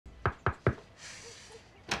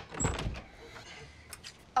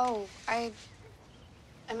Oh, I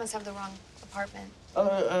must have the wrong apartment.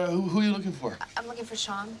 Who are you looking for? I'm looking for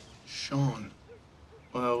Sean. Sean.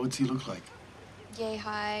 Well, what's he look like? Yay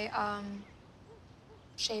high,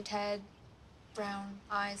 shaved head, brown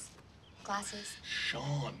eyes, glasses.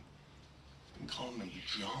 Sean. I'm calling him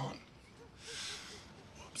John.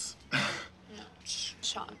 Whoops. No,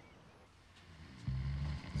 Sean.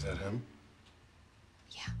 Is that him?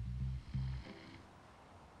 Yeah.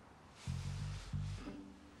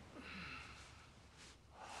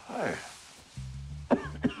 Hi.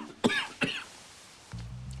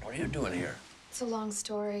 What are you doing here? It's a long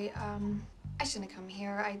story. I shouldn't have come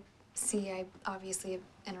here. I obviously have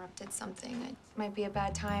interrupted something. It might be a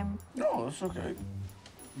bad time. No, that's okay.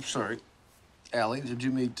 I'm sorry. Allie, did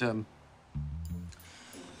you meet,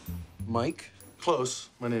 Mike? Close.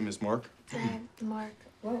 My name is Mark. Mark.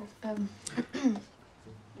 Whoa.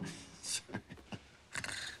 Sorry.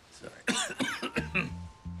 Sorry.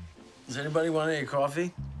 Does anybody want any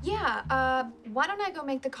coffee? Yeah, why don't I go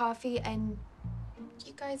make the coffee and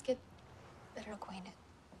you guys get better acquainted?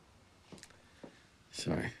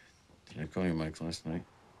 Sorry. Did I call you Mike last night?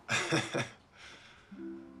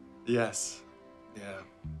 Yes. Yeah.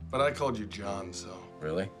 But I called you John, so.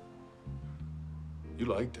 Really? You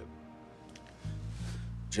liked it.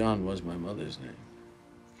 John was my mother's name.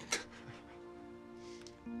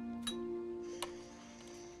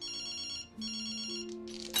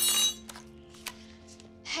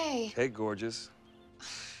 Hey. Hey, gorgeous.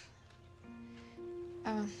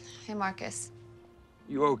 Hey, Marcus.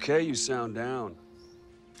 You okay? You sound down.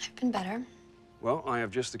 I've been better. Well, I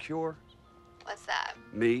have just the cure. What's that?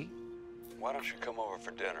 Me? Why don't you come over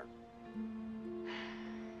for dinner?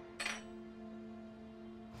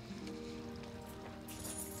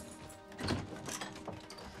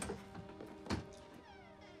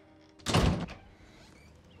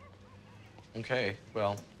 Okay,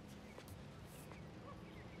 well,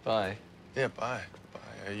 bye. Yeah, bye.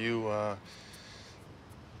 Bye. Are you,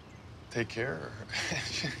 take care?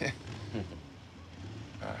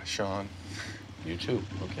 Sean. You too,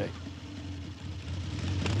 okay.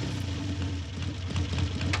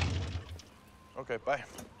 Okay, bye.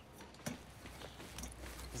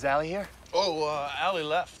 Is Allie here? Oh, Allie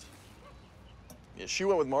left. Yeah, she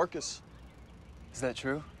went with Marcus. Is that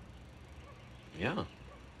true? Yeah.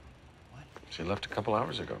 What? She left a couple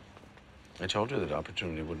hours ago. I told her that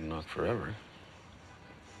opportunity wouldn't knock forever.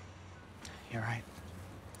 You're right.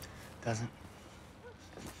 Doesn't.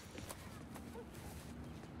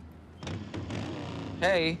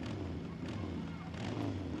 Hey.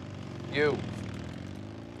 You.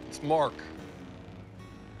 It's Mark.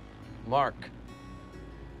 Mark. Do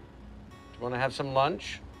you want to have some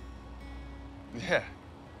lunch? Yeah,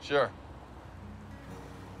 sure.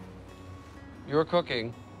 You're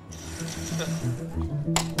cooking.